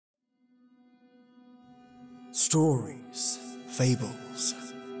Stories, fables,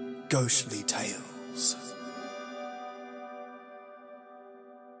 ghostly tales.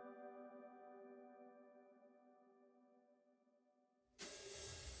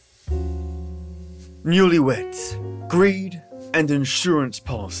 Newlyweds, greed, and insurance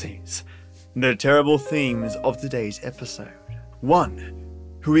policies. The terrible themes of today's episode. One,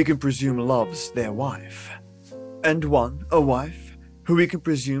 who we can presume loves their wife. And one, a wife, who we can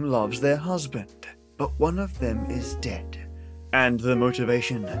presume loves their husband. But one of them is dead. And the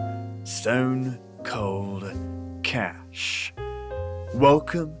motivation, stone cold cash.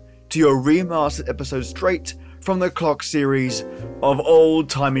 Welcome to your remastered episode straight from the clock series of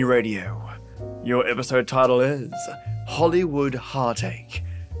Old Timey Radio. Your episode title is Hollywood Heartache,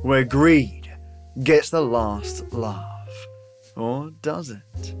 where greed gets the last laugh. Or does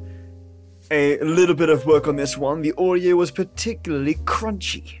it? A little bit of work on this one. The audio was particularly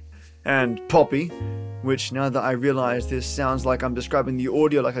crunchy and poppy, which now that I realize this sounds like I'm describing the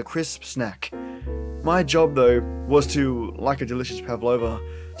audio like a crisp snack. My job though was to, like a delicious pavlova,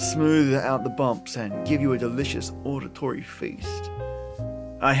 smooth out the bumps and give you a delicious auditory feast.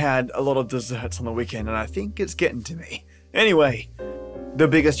 I had a lot of desserts on the weekend and I think it's getting to me. Anyway, the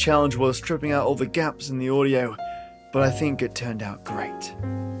biggest challenge was stripping out all the gaps in the audio, but I think it turned out great.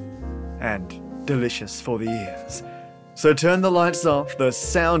 And delicious for the ears. So turn the lights off, the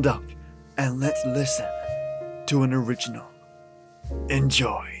sound up, and let's listen to an original.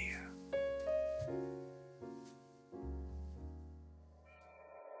 Enjoy.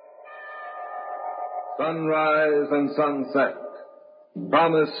 Sunrise and sunset,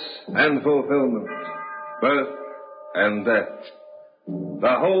 promise and fulfillment, birth and death.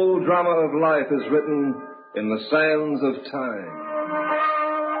 The whole drama of life is written in the sands of time.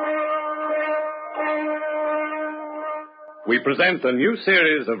 We present a new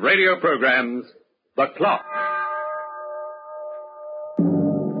series of radio programs, The Clock.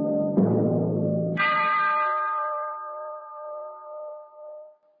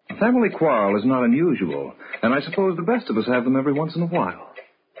 A family quarrel is not unusual, and I suppose the best of us have them every once in a while.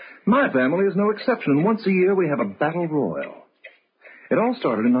 My family is no exception, and once a year we have a battle royal. It all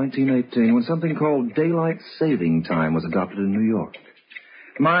started in 1918 when something called daylight saving time was adopted in New York.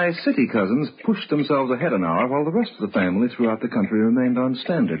 My city cousins pushed themselves ahead an hour while the rest of the family throughout the country remained on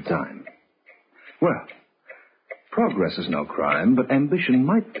standard time. Well, progress is no crime, but ambition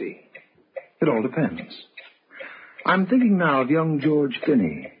might be. It all depends. I'm thinking now of young George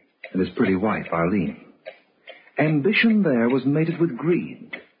Finney and his pretty wife, Arlene. Ambition there was mated with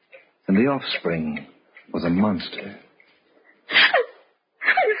greed, and the offspring was a monster.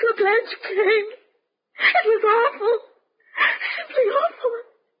 I'm so glad you came. It was awful. Simply awful.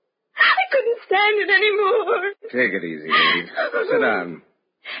 I couldn't stand it anymore. Take it easy, lady. Sit down.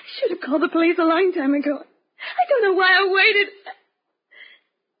 I should have called the police a long time ago. I don't know why I waited.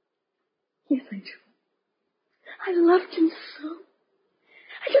 Yes, I do. I loved him so.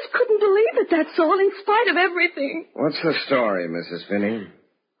 I just couldn't believe it, that's all, in spite of everything. What's the story, Mrs. Finney?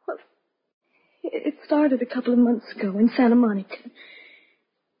 Well, it started a couple of months ago in Santa Monica.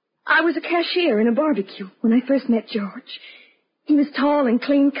 I was a cashier in a barbecue when I first met George. He was tall and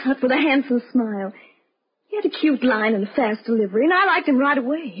clean-cut with a handsome smile. He had a cute line and a fast delivery, and I liked him right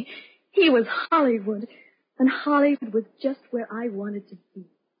away. He was Hollywood, and Hollywood was just where I wanted to be.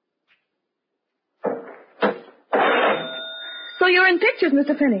 So you're in pictures,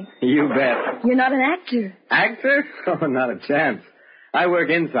 Mr. Finney? You bet. You're not an actor. Actor? Oh, not a chance. I work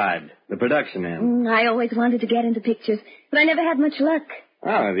inside, the production end. I always wanted to get into pictures, but I never had much luck.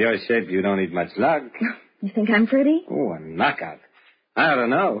 Oh, with your shape, you don't need much luck. You think I'm pretty? Oh, a knockout. I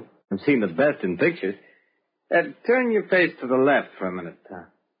don't know. I've seen the best in pictures. Turn your face to the left for a minute.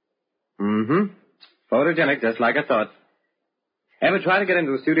 Mm-hmm. Photogenic, just like I thought. Ever try to get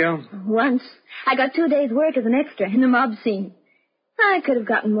into a studio? Once. I got 2 days' work as an extra in a mob scene. I could have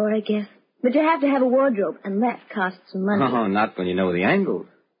gotten more, I guess. But you have to have a wardrobe, and that costs some money. Oh, not when you know the angles.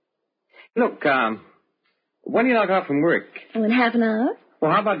 Look, when do you knock off from work? Oh, in half an hour? Well,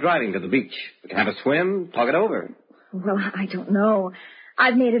 how about driving to the beach? We can have a swim, talk it over. Well, I don't know.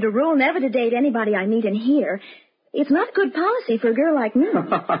 I've made it a rule never to date anybody I meet in here. It's not good policy for a girl like me.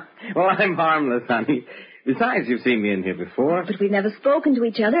 Well, I'm harmless, honey. Besides, you've seen me in here before. But we've never spoken to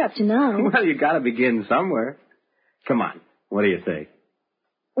each other up to now. Well, you gotta begin somewhere. Come on. What do you say?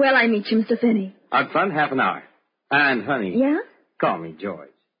 Well, I meet you, Mr. Finney. Out front, half an hour. And, honey. Yeah? Call me George.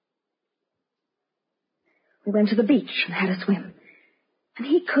 We went to the beach and had a swim. And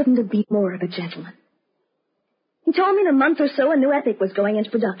he couldn't have been more of a gentleman. He told me in a month or so a new epic was going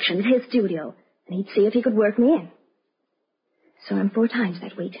into production at his studio, and he'd see if he could work me in. Saw him 4 times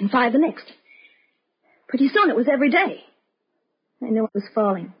that week, and 5 the next. Pretty soon it was every day. I knew it was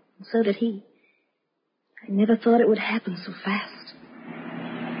falling, and so did he. I never thought it would happen so fast.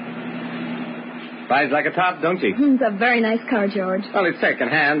 Buys like a top, don't she? It's a very nice car, George. Well, it's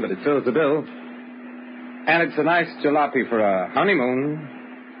second-hand, but it fills the bill. And it's a nice jalopy for a honeymoon.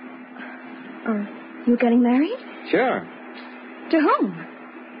 Oh, you getting married? Sure. To whom?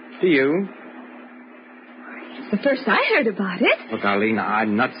 To you. It's the first I heard about it. Look, Arlene,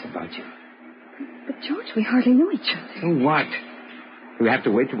 I'm nuts about you. But, George, we hardly knew each other. So what? Do we have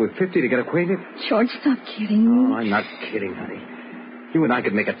to wait till we're 50 to get acquainted? George, stop kidding me. Oh, I'm not kidding, honey. You and I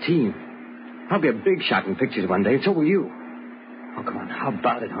could make a team. I'll be a big shot in pictures one day, and so will you. Oh, come on. How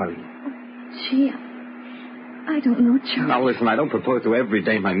about it, Harley? Gee, I don't know, George. Now, listen, I don't propose to every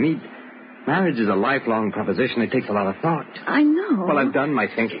dame I meet. Marriage is a lifelong proposition. It takes a lot of thought. I know. Well, I've done my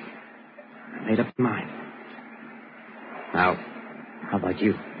thinking. I made up my mind. Now, how about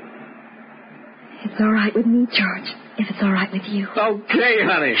you? It's all right with me, George, if it's all right with you. Okay,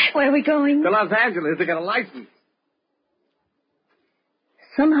 honey. Where are we going? To Los Angeles to get a license.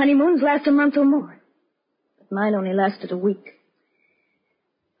 Some honeymoons last a month or more. But mine only lasted a week.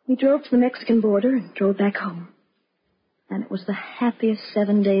 We drove to the Mexican border and drove back home. And it was the happiest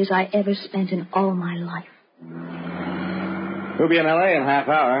 7 days I ever spent in all my life. We'll be in L.A. in a half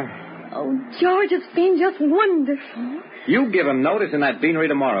hour. Oh, George, it's been just wonderful. You give him notice in that beanery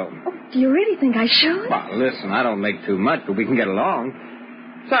tomorrow. Oh, do you really think I should? Well, listen, I don't make too much, but we can get along.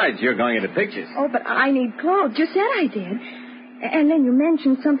 Besides, you're going into pictures. Oh, but I need clothes. You said I did. And then you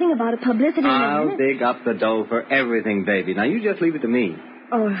mentioned something about a publicity... I'll dig up the dough for everything, baby. Now, you just leave it to me.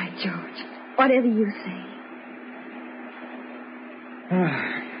 All right, George. Whatever you say.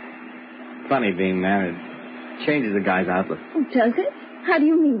 Funny being married. Changes a guy's outlook. Oh, does it? How do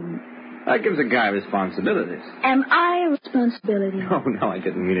you mean? That gives a guy responsibilities. Am I a responsibility? Oh, no, I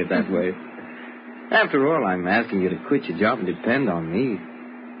didn't mean it that way. After all, I'm asking you to quit your job and depend on me.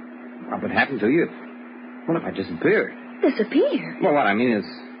 What would happen to you? What if I disappeared? Disappear? Well, what I mean is...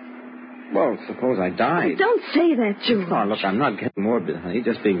 Well, suppose I died. Oh, don't say that, George. Oh, look, I'm not getting morbid, honey.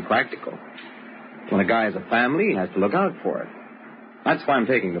 Just being practical. When a guy has a family, he has to look out for it. That's why I'm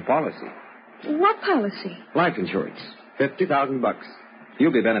taking the policy. What policy? Life insurance. $50,000.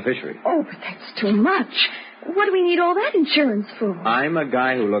 You'll be a beneficiary. Oh, but that's too much. What do we need all that insurance for? I'm a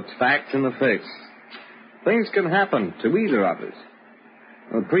guy who looks facts in the face. Things can happen to either of us.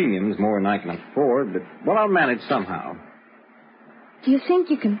 The premium's more than I can afford, but, well, I'll manage somehow. Do you think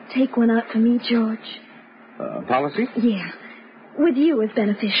you can take one out for me, George? Policy? Yeah. With you as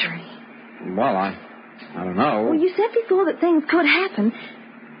beneficiary. Well, I don't know. Well, you said before that things could happen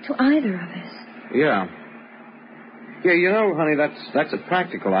to either of us. Yeah. Yeah, you know, honey, that's a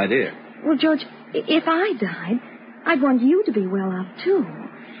practical idea. Well, George, if I died, I'd want you to be well off, too.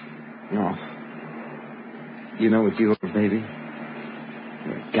 No. You know what you are, baby?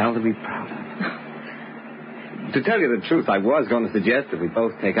 You're a gal to be proud of. To tell you the truth, I was going to suggest that we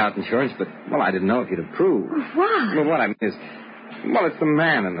both take out insurance, but, well, I didn't know if you'd approve. Why? Well, what I mean is, well, it's the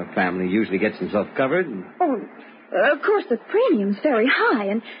man in the family who usually gets himself covered. Oh, of course, the premium's very high,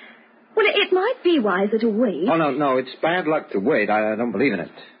 and, well, it might be wiser to wait. Oh, no, it's bad luck to wait. I don't believe in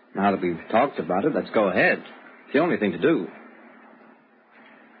it. Now that we've talked about it, let's go ahead. It's the only thing to do.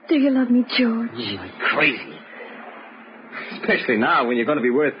 Do you love me, George? Like crazy. Especially now when you're going to be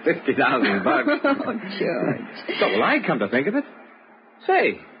worth $50,000. Oh, George. So will I come to think of it?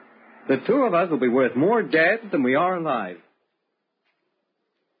 Say, the two of us will be worth more dead than we are alive.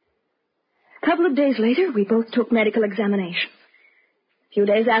 A couple of days later, we both took medical examinations. A few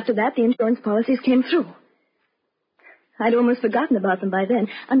days after that, the insurance policies came through. I'd almost forgotten about them by then,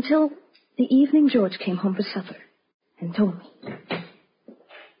 until the evening George came home for supper and told me.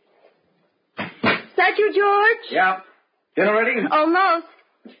 Is that you, George? Yeah. Dinner ready? Almost.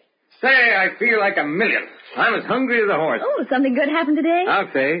 Say, I feel like a million. I'm as hungry as a horse. Oh, something good happened today?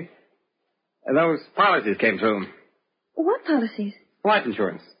 I'll say. Those policies came through. What policies? Life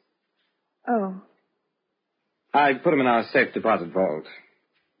insurance. Oh. I put them in our safe deposit vault.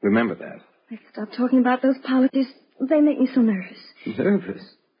 Remember that. Let's stop talking about those policies. They make me so nervous. Nervous?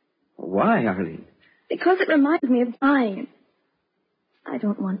 Why, Arlene? Because it reminds me of dying. I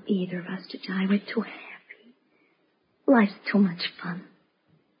don't want either of us to die. We're too happy. Life's too much fun.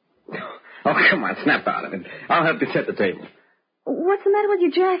 Oh, come on, snap out of it. I'll help you set the table. What's the matter with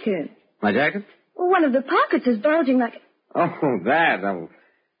your jacket? My jacket? One of the pockets is bulging like... Oh, that. Oh,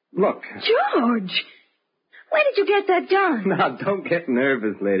 look. George! Where did you get that done? Now, don't get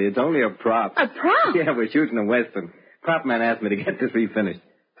nervous, lady. It's only a prop. A prop? Yeah, we're shooting a Western. Prop man asked me to get this refinished.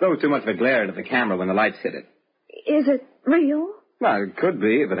 Throws too much of a glare into the camera when the lights hit it. Is it real? Well, it could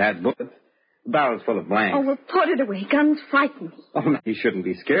be if it had bullets. barrel's full of blanks. Oh, well, put it away. Guns frighten me. Oh, no, you shouldn't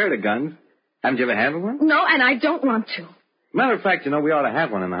be scared of guns. Haven't you ever handled one? No, and I don't want to. Matter of fact, we ought to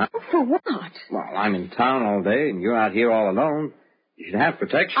have one in the house. For what? Well, I'm in town all day, and you're out here all alone. You should have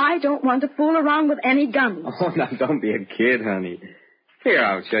protection. I don't want to fool around with any guns. Oh, now, don't be a kid, honey. Here,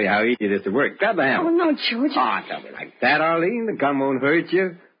 I'll show you how easy it is to work. Grab the hammer. Oh, no, George. Oh, don't be like that, Arlene. The gun won't hurt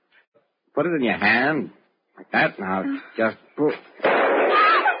you. Put it in your hand. Like that. Now, just pull.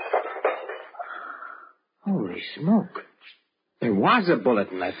 Holy smoke. There was a bullet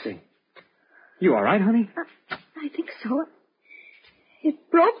in that thing. You all right, honey? I think so.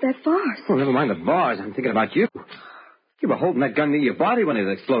 It broke that bars. Oh, never mind the bars. I'm thinking about you. You were holding that gun near your body when it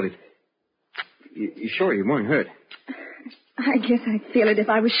exploded. You sure you weren't hurt? I guess I'd feel it if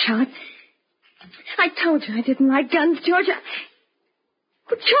I was shot. I told you I didn't like guns, George.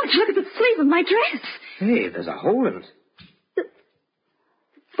 But, George, look at the sleeve of my dress. Hey, there's a hole in it. The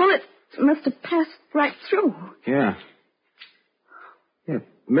bullet must have passed right through. Yeah. It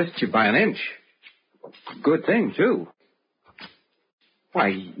missed you by an inch. Good thing, too. Why,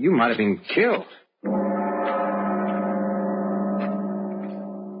 you might have been killed.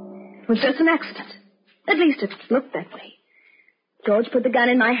 It was just an accident. At least it looked that way. George put the gun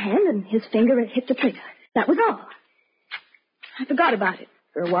in my hand and his finger had hit the trigger. That was all. I forgot about it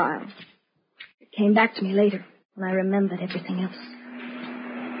for a while. It came back to me later when I remembered everything else.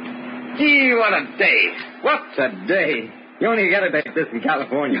 Gee, what a day. What a day. You only get a day like this in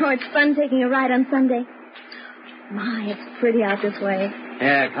California. Oh, it's fun taking a ride on Sunday. My, it's pretty out this way.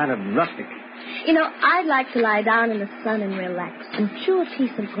 Yeah, kind of rustic. You know, I'd like to lie down in the sun and relax and chew a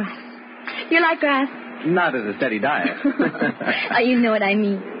piece of grass. Do you like grass? Not as a steady diet. Oh, you know what I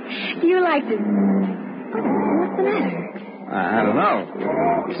mean. Do you like to... What's the matter? I don't know.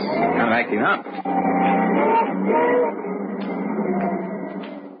 It's kind of acting up.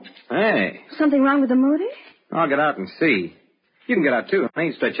 Hey. Something wrong with the motor? I'll get out and see. You can get out, too. I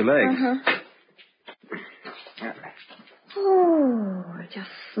ain't stretch your legs. Uh-huh. Oh, just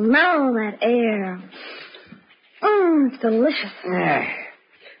smell that air. It's delicious.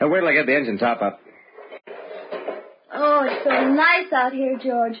 Now, wait till I get the engine top up. Oh, it's so nice out here,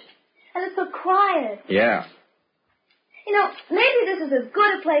 George. And it's so quiet. Yeah. You know, maybe this is as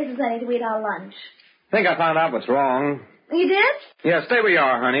good a place as any to eat our lunch. Think I found out what's wrong. You did? Yeah, stay where you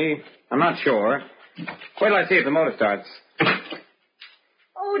are, honey. I'm not sure. Wait till I see if the motor starts.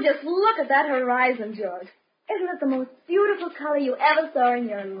 Oh, just look at that horizon, George. Isn't it the most beautiful color you ever saw in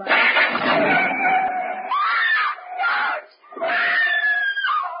your life?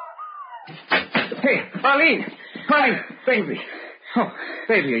 Hey, Arlene! Arlene, baby. Oh,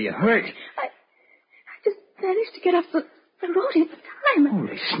 baby, are you hurt? I just managed to get off the road in time.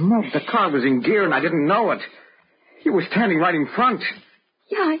 Holy smoke, the car was in gear and I didn't know it. You were standing right in front.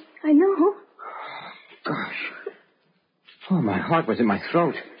 Yeah, I know. Gosh. Oh, my heart was in my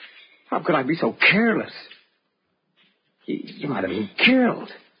throat. How could I be so careless? You might have been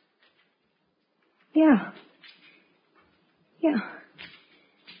killed. Yeah.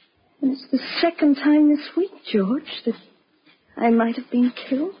 And it's the second time this week, George, that I might have been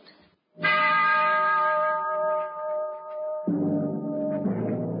killed.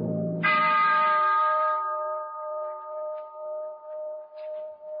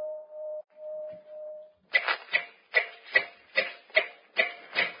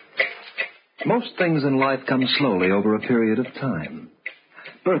 Most things in life come slowly over a period of time.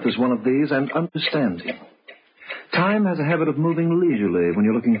 Birth is one of these, and understanding. Time has a habit of moving leisurely when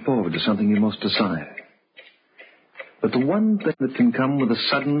you're looking forward to something you most desire. But the one thing that can come with the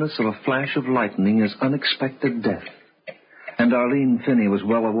suddenness of a flash of lightning is unexpected death. And Arlene Finney was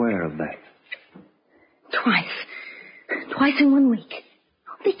well aware of that. Twice in 1 week.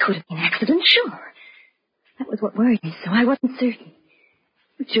 They could have been accidents, sure. That was what worried me, so I wasn't certain.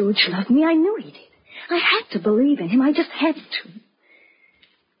 But George loved me. I knew he did. I had to believe in him. I just had to.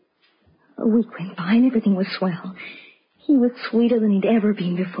 A week went by and everything was swell. He was sweeter than he'd ever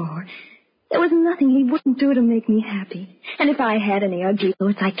been before. There was nothing he wouldn't do to make me happy. And if I had any ugly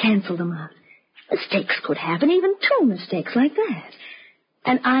thoughts, I canceled them out. Mistakes could happen, even 2 mistakes like that.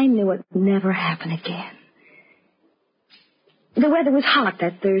 And I knew it would never happen again. The weather was hot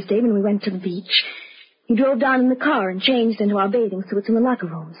that Thursday when we went to the beach. He drove down in the car and changed into our bathing suits in the locker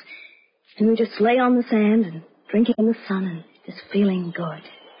rooms. And we just lay on the sand and drinking in the sun and just feeling good.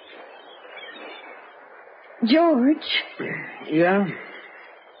 George. Yeah?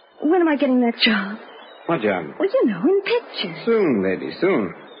 When am I getting that job? What job? Well, you know, in pictures. Soon, lady,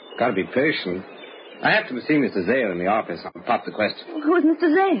 soon. Gotta be patient. I have to see Mr. Zale in the office. I'll pop the question. Who is Mr.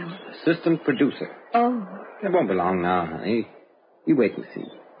 Zale? Assistant producer. Oh. It won't be long now, honey. You wait and see.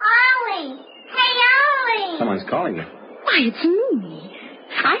 Arlie! Someone's calling you. Why, it's Mimi.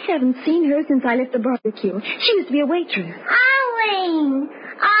 I haven't seen her since I left the barbecue. She used to be a waitress. Arlene!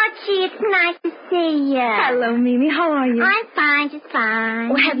 Oh, gee, it's nice to see you. Hello, Mimi. How are you? I'm fine, just fine.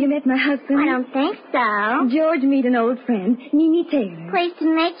 Well, have you met my husband? I don't think so. George, meet an old friend, Mimi Taylor. Pleased to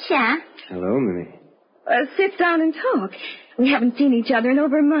meet you. Hello, Mimi. Sit down and talk. We haven't seen each other in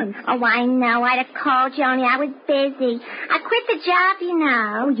over a month. Oh, I know. I'd have called you, only I was busy. I quit the job, you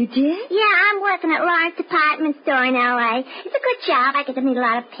know. Oh, you did? Yeah, I'm working at Lawrence Department Store in L.A. It's a good job. I get to meet a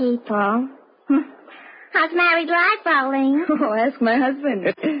lot of people. How's married life, Arlene? Oh, ask my husband.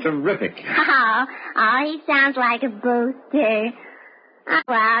 It's terrific. Oh, he sounds like a booster. Oh,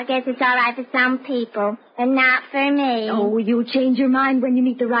 well, I guess it's all right for some people, but not for me. Oh, you'll change your mind when you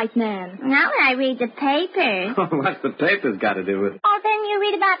meet the right man. Not when I read the papers. What's the papers got to do with it? Oh, then you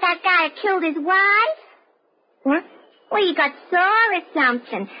read about that guy who killed his wife? What? Well, he got sore or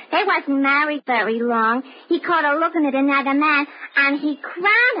something. They wasn't married very long. He caught her looking at another man, and he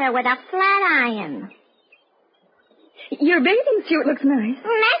crowned her with a flat iron. Your bathing suit looks nice.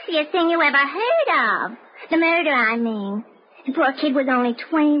 Messiest thing you ever heard of. The murder, I mean. The poor kid was only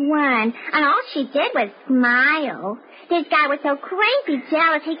 21, and all she did was smile. This guy was so crazy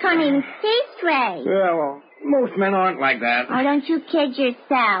jealous he couldn't even see straight. Yeah, well, most men aren't like that. Oh, don't you kid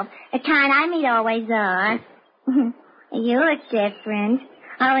yourself. The kind I meet always are. You look different.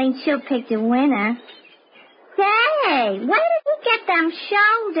 Arlene Shue picked a winner. Say, where did he get them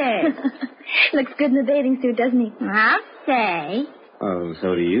shoulders? Looks good in the bathing suit, doesn't he? I'll say. Oh,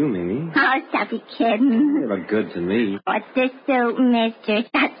 so do you, Mimi. Oh, stop your kidding. You look good to me. What's this suit, mister? It's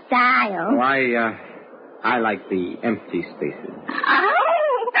got style. Why, I like the empty spaces.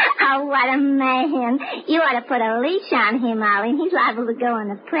 Oh, what a man. You ought to put a leash on him, Arlene. He's liable to go on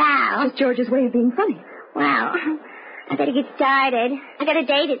the prowl. It's George's way of being funny. Well, I better get started. I got a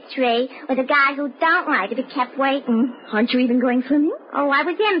date at 3 with a guy who don't like it. He kept waiting. Aren't you even going swimming? Oh, I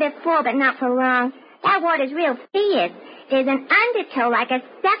was in before, but not for long. That water's real fierce. There's an undertow like a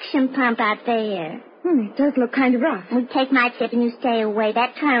suction pump out there. It does look kind of rough. We take my tip and you stay away.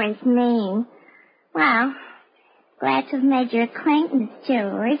 That current's mean. Well, glad to have made your acquaintance,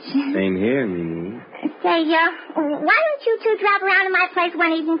 George. Same here, Mimi. Say, why don't you two drop around to my place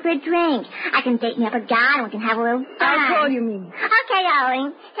one evening for a drink? I can date me up a guy and we can have a little fun. I'll call you, Mimi. Okay,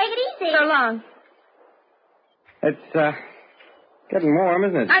 Arlene. Take it easy. So long. It's, getting warm,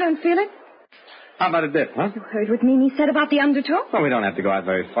 isn't it? I don't feel it. How about a dip, huh? You heard what Mimi said about the undertow? Well, we don't have to go out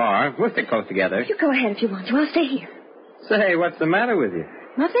very far. We'll stick close together. You go ahead if you want to. I'll stay here. Say, what's the matter with you?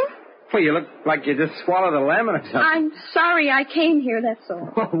 Nothing? Well, you look like you just swallowed a lemon or something. I'm sorry I came here, that's all.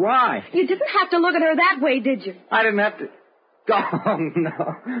 Why? You didn't have to look at her that way, did you? I didn't have to... Oh,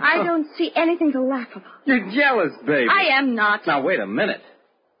 no. I don't see anything to laugh about. You're jealous, baby. I am not. Now, wait a minute.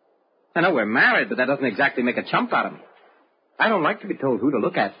 I know we're married, but that doesn't exactly make a chump out of me. I don't like to be told who to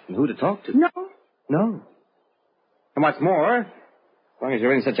look at and who to talk to. No? No. And what's more, as long as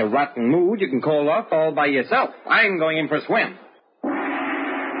you're in such a rotten mood, you can call off all by yourself. I'm going in for a swim.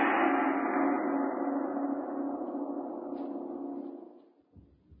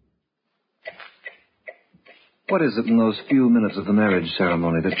 What is it in those few minutes of the marriage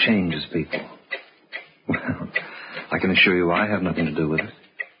ceremony that changes people? Well, I can assure you I have nothing to do with it.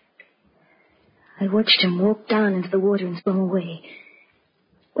 I watched him walk down into the water and swim away.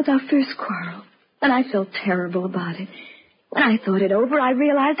 It was our first quarrel, and I felt terrible about it. When I thought it over, I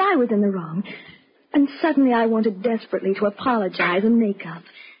realized I was in the wrong. And suddenly I wanted desperately to apologize and make up.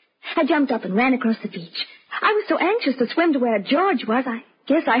 I jumped up and ran across the beach. I was so anxious to swim to where George was, I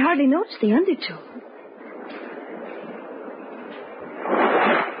guess I hardly noticed the undertow.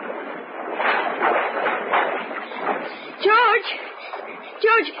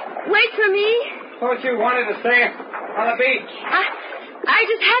 George, wait for me. Thought you wanted to stay on the beach. I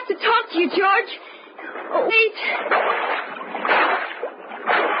just have to talk to you, George. Oh, wait.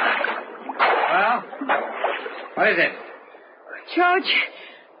 Well, what is it?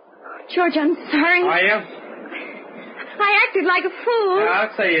 George, I'm sorry. Are you? I acted like a fool. Yeah,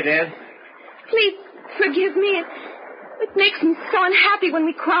 I'll say you did. Please forgive me. It makes me so unhappy when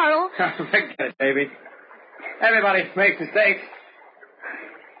we quarrel. Forget it, baby. Everybody makes mistakes.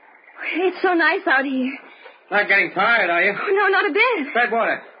 It's so nice out here. Not getting tired, are you? Oh, no, not a bit. Spread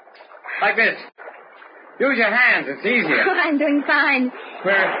water. Like this. Use your hands. It's easier. Oh, I'm doing fine.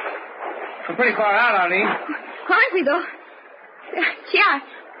 We're pretty far out, Arlene. Aren't we, though? Gee, I've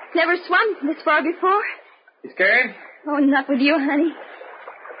never swum this far before. You scared? Oh, not with you, honey.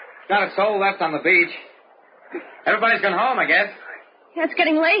 Not a soul left on the beach. Everybody's gone home, I guess. Yeah, it's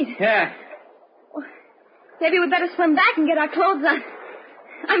getting late. Yeah. Well, maybe we'd better swim back and get our clothes on.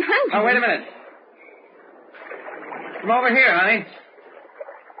 I'm hungry. Oh, wait a minute. Come over here, honey.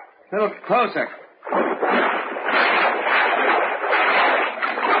 A little closer.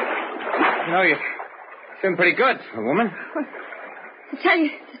 You know, you're feeling pretty good for a woman. Well, to tell you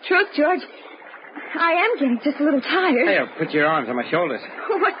the truth, George, I am getting just a little tired. Hey, I'll put your arms on my shoulders.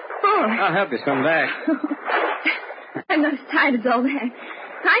 What for? I'll help you swim back. I'm not as tired as all that.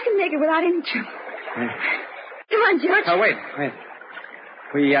 I can make it without any trouble. Come on, George. Oh, wait.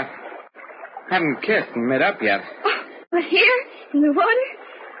 We, haven't kissed and met up yet. Oh, but here, in the water?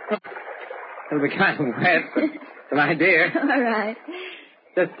 It'll be kind of wet, but it's an idea. All right.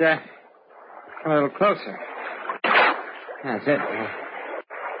 Just, come a little closer. That's it.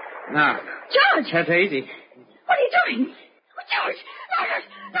 Now. George! That's easy. What are you doing? Oh, George!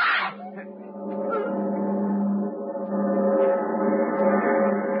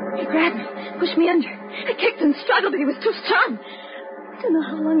 He grabbed me, pushed me under. I kicked and struggled, but he was too strong. I don't know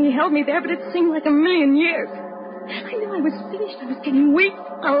how long he held me there, but it seemed like a million years. I knew I was finished. I was getting weak.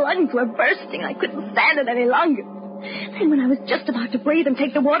 My lungs were bursting. I couldn't stand it any longer. Then when I was just about to breathe and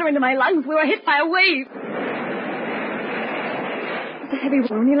take the water into my lungs, we were hit by a wave. It was a heavy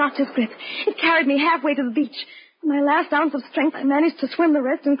wave, and he lost his grip. It carried me halfway to the beach. With my last ounce of strength, I managed to swim the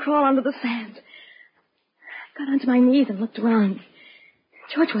rest and crawl onto the sand. I got onto my knees and looked around.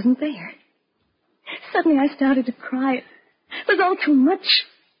 George wasn't there. Suddenly I started to cry. It was all too much.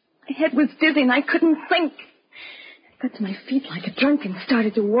 My head was dizzy and I couldn't think. I got to my feet like a drunk and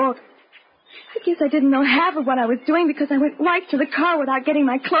started to walk. I guess I didn't know half of what I was doing because I went right to the car without getting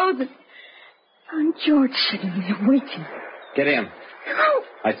my clothes and found George sitting there waiting. Get in. No.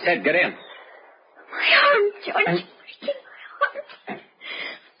 I said get in. My arm, George. Breaking my arm.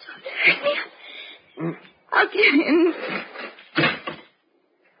 Don't hurt me. I'll get in.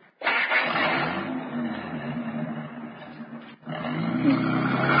 He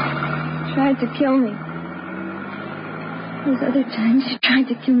tried to kill me. Those other times he tried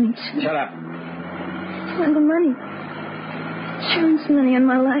to kill me too. Shut up. For the money. Insurance money on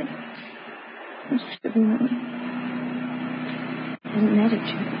my life. I should have known. It doesn't matter,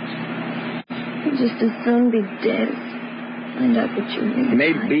 George. I'd just as soon be dead as find out that you're in.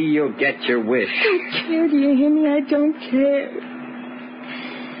 Maybe you'll get your wish. I don't care, do you hear me? I don't care.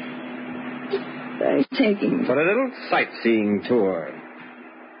 They're taking me. For a little sightseeing tour.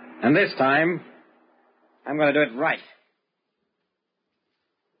 And this time, I'm going to do it right.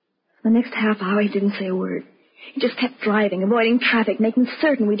 The next half hour, he didn't say a word. He just kept driving, avoiding traffic, making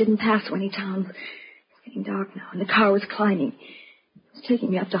certain we didn't pass through any towns. It was getting dark now, and the car was climbing. It was taking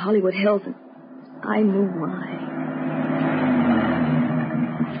me up to Hollywood Hills, and I knew why.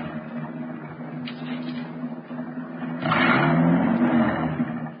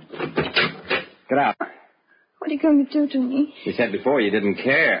 Get out. What are you going to do to me? You said before you didn't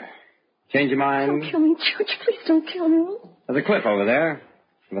care. Change your mind? Don't kill me, George. Please don't kill me. There's a cliff over there.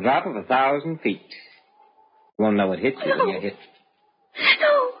 From the top of 1,000 feet. You won't know what hits you when you hit.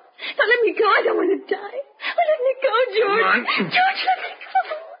 No. Don't let me go. I don't want to die. Oh, let me go, George. Come on. George, let me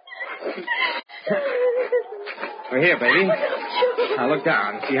go. We're here, baby. Oh, George. Now look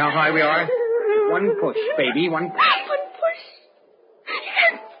down. See how high we are? One push, baby. One push. One push.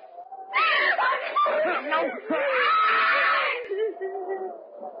 Yes. No.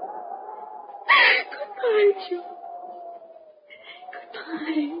 Goodbye, George.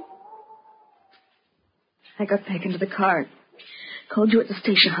 Goodbye. I got back into the car. Called you at the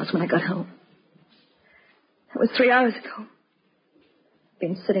station house when I got home. That was 3 hours ago.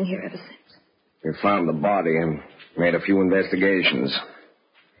 Been sitting here ever since. We found the body and made a few investigations.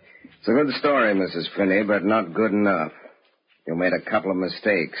 It's a good story, Mrs. Finney, but not good enough. You made a couple of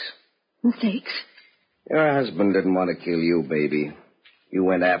mistakes. Mistakes? Your husband didn't want to kill you, baby. You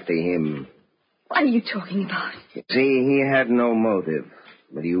went after him. What are you talking about? You see, he had no motive,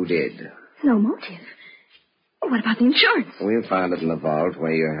 but you did. No motive? What about the insurance? We found it in the vault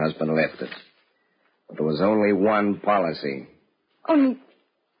where your husband left it. But there was only one policy. Only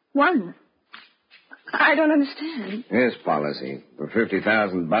one? I don't understand. His policy. For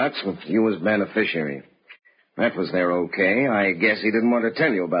 $50,000 with you as beneficiary. That was there okay. I guess he didn't want to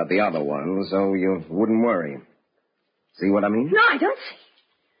tell you about the other one, so you wouldn't worry. See what I mean? No, I don't see.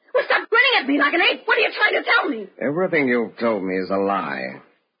 Well, stop grinning at me like an ape. What are you trying to tell me? Everything you've told me is a lie.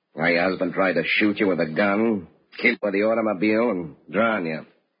 Now, your husband tried to shoot you with a gun, kill you with the automobile, and drown you.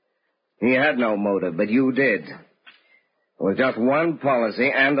 He had no motive, but you did. There was just one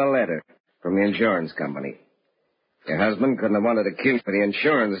policy and a letter from the insurance company. Your husband couldn't have wanted to kill you for the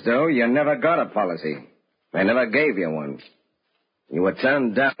insurance, though. You never got a policy. They never gave you one. You were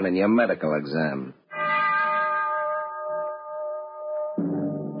turned down in your medical exam.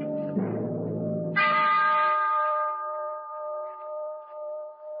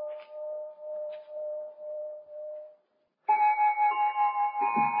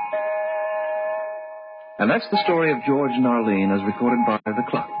 And that's the story of George and Arlene as recorded by the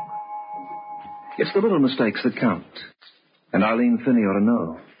clock. It's the little mistakes that count. And Arlene Finney ought to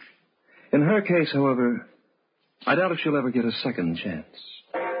know. In her case, however, I doubt if she'll ever get a second chance.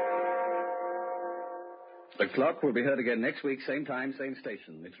 The Clock will be heard again next week, same time, same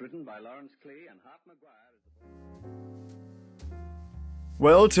station. It's written by Lawrence Klee and Hart McGuire.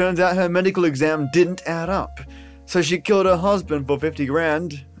 Well, turns out her medical exam didn't add up, so she killed her husband for 50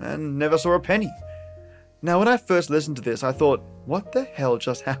 grand and never saw a penny. Now, when I first listened to this, I thought, what the hell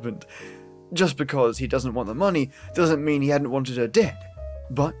just happened? Just because he doesn't want the money doesn't mean he hadn't wanted her dead.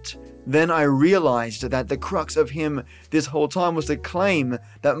 But then I realized that the crux of him this whole time was to claim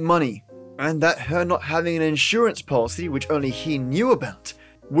that money, and that her not having an insurance policy, which only he knew about,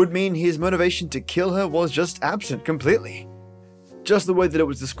 would mean his motivation to kill her was just absent completely. Just the way that it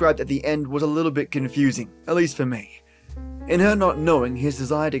was described at the end was a little bit confusing, at least for me. In her not knowing, his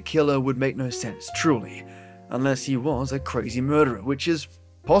desire to kill her would make no sense, truly, unless he was a crazy murderer, which is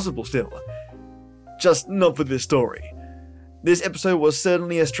possible still. Just not for this story. This episode was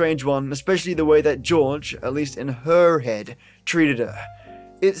certainly a strange one, especially the way that George, at least in her head, treated her.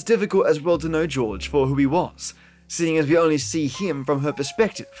 It's difficult as well to know George for who he was, seeing as we only see him from her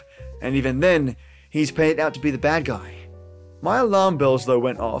perspective, and even then, he's painted out to be the bad guy. My alarm bells though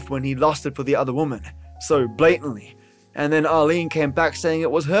went off when he lusted for the other woman, so blatantly, and then Arlene came back saying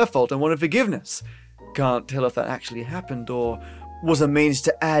it was her fault and wanted forgiveness. Can't tell if that actually happened or was a means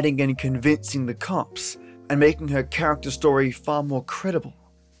to adding and convincing the cops, and making her character story far more credible.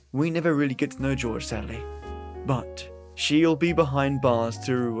 We never really get to know George, sadly, but she'll be behind bars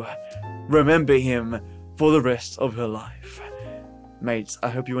to remember him for the rest of her life. Mates, I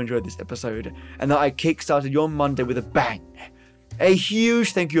hope you enjoyed this episode, and that I kickstarted your Monday with a bang. A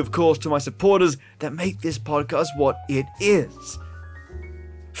huge thank you, of course, to my supporters that make this podcast what it is.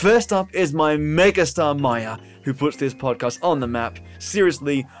 First up is my megastar Maya, who puts this podcast on the map.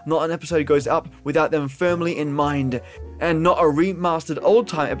 Seriously, not an episode goes up without them firmly in mind, and not a remastered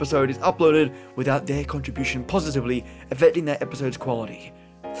old-time episode is uploaded without their contribution positively affecting that episode's quality.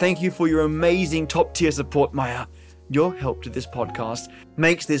 Thank you for your amazing top-tier support, Maya. Your help to this podcast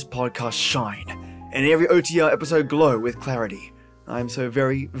makes this podcast shine, and every OTR episode glow with clarity. I'm so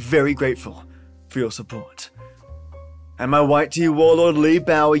very, very grateful for your support. And my white tea warlord Lee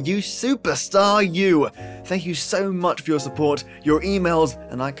Bauer, you superstar, you! Thank you so much for your support, your emails,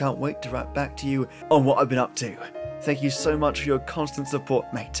 and I can't wait to write back to you on what I've been up to. Thank you so much for your constant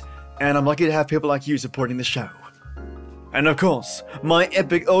support, mate. And I'm lucky to have people like you supporting the show. And of course, my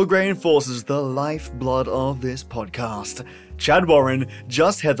epic Earl Grey enforcers, the lifeblood of this podcast. Chad Warren,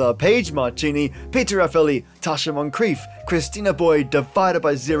 Just Heather, Paige Marcini, Peter Raffelli, Tasha Moncrief, Christina Boyd, Divided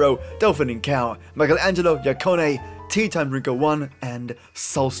by Zero, Dolphin and Cow, Michelangelo Iacone, Tea Time Drinker 1, and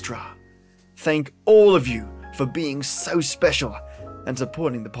Solstra. Thank all of you for being so special and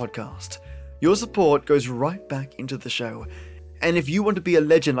supporting the podcast. Your support goes right back into the show. And if you want to be a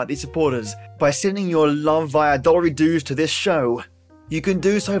legend like these supporters by sending your love via dollary dues to this show, you can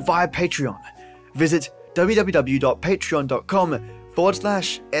do so via Patreon. Visit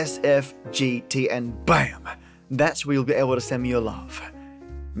www.patreon.com/SFGT and bam! That's where you'll be able to send me your love.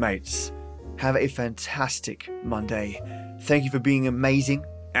 Mates, have a fantastic Monday. Thank you for being amazing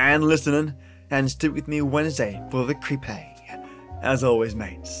and listening, and stick with me Wednesday for the creepy. As always,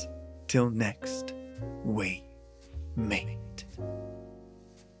 mates, till next we meet.